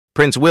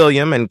Prince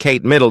William and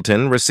Kate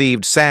Middleton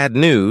received sad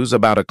news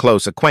about a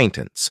close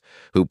acquaintance,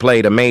 who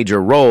played a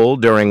major role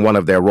during one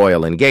of their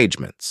royal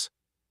engagements.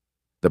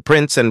 The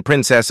Prince and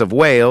Princess of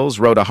Wales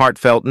wrote a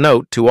heartfelt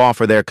note to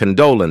offer their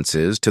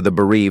condolences to the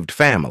bereaved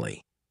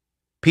family.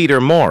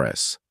 Peter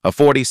Morris, a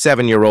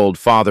 47-year-old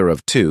father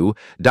of two,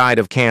 died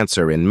of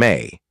cancer in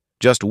May,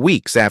 just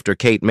weeks after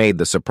Kate made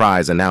the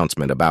surprise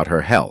announcement about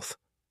her health.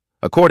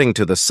 According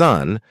to The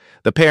Sun,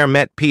 the pair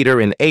met Peter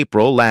in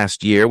April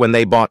last year when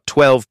they bought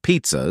 12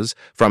 pizzas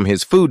from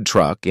his food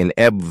truck in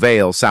Ebb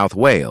Vale, South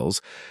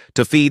Wales,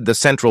 to feed the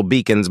Central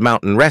Beacon's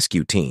mountain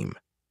rescue team.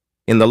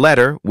 In the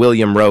letter,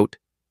 William wrote,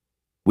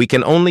 "We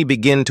can only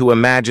begin to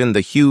imagine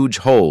the huge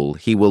hole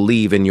he will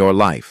leave in your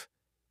life,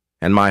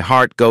 and my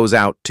heart goes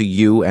out to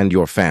you and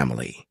your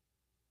family."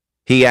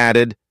 He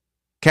added,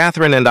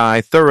 "Catherine and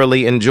I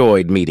thoroughly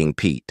enjoyed meeting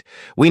Pete.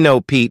 We know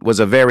Pete was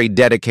a very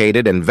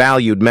dedicated and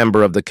valued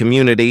member of the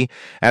community,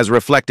 as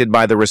reflected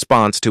by the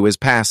response to his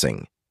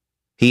passing."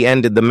 He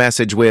ended the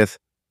message with,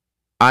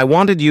 "I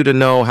wanted you to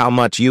know how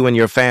much you and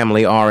your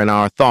family are in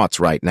our thoughts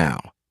right now."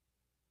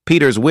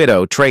 Peter's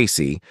widow,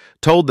 Tracy,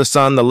 told The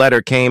Sun the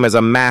letter came as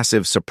a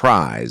massive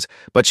surprise,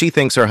 but she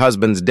thinks her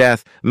husband's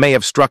death may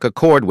have struck a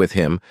chord with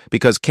him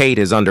because Kate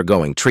is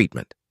undergoing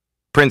treatment.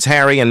 Prince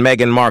Harry and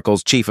Meghan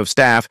Markle's chief of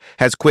staff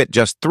has quit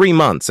just 3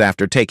 months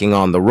after taking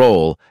on the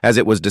role, as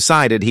it was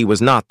decided he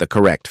was not the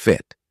correct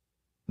fit.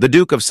 The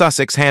Duke of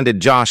Sussex handed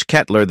Josh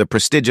Kettler the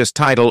prestigious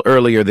title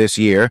earlier this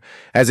year,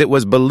 as it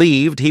was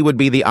believed he would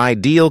be the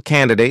ideal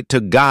candidate to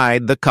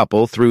guide the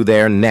couple through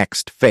their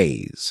next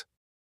phase.